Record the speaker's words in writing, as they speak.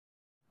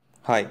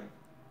Hi,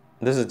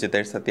 this is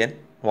Jithesh Sathyan.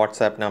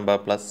 WhatsApp number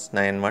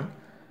 +91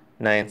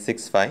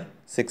 965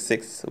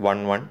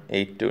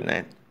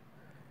 6611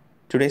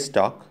 Today's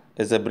talk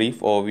is a brief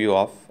overview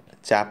of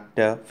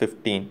Chapter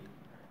 15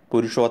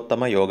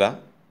 Purushottama Yoga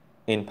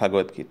in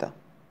Bhagavad Gita.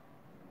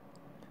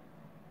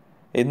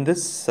 In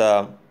this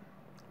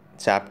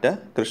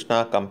chapter,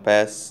 Krishna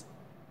compares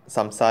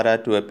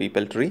samsara to a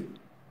peepal tree.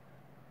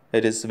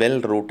 It is well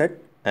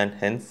rooted and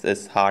hence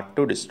is hard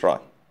to destroy.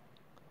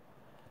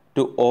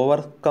 To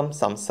overcome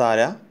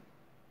samsara,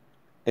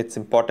 it's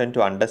important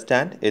to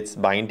understand its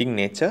binding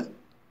nature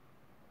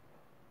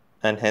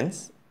and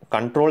hence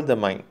control the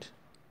mind.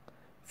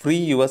 Free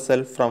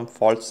yourself from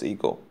false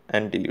ego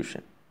and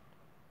delusion.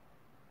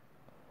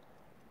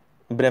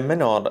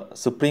 Brahman or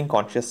Supreme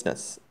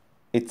Consciousness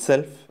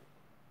itself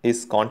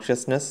is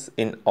consciousness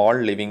in all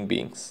living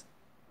beings.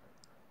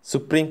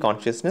 Supreme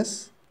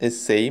Consciousness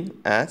is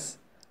same as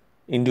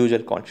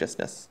individual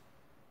consciousness.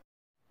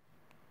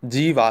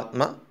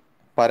 Jivatma,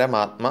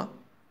 Paramatma,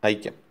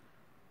 Aikyam.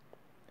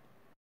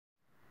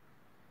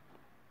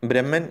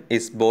 Brahman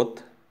is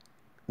both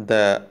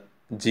the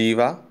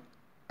Jiva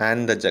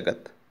and the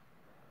Jagat,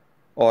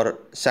 or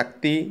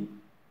Shakti,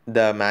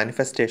 the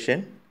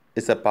manifestation,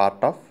 is a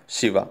part of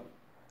Shiva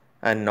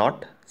and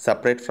not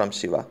separate from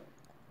Shiva.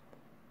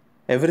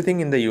 Everything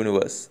in the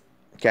universe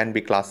can be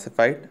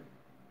classified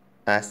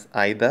as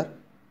either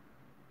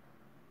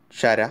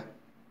Kshara,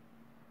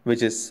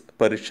 which is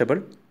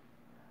perishable,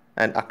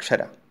 and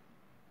Akshara,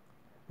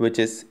 which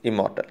is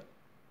immortal.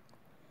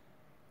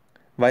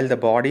 While the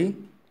body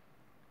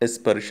is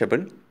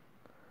perishable,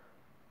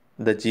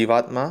 the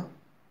Jivatma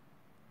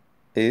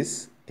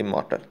is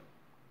immortal.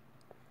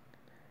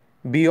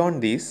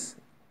 Beyond these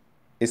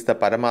is the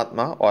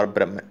Paramatma or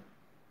Brahman,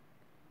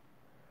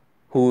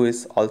 who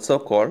is also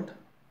called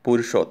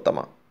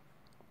Purushottama.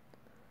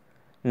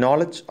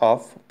 Knowledge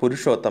of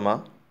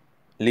Purushottama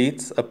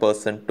leads a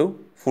person to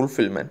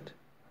fulfillment,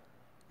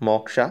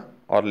 moksha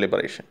or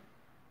liberation.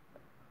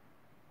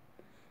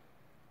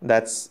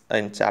 That's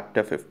in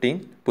chapter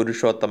 15,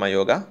 Purushottama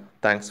Yoga.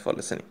 Thanks for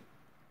listening.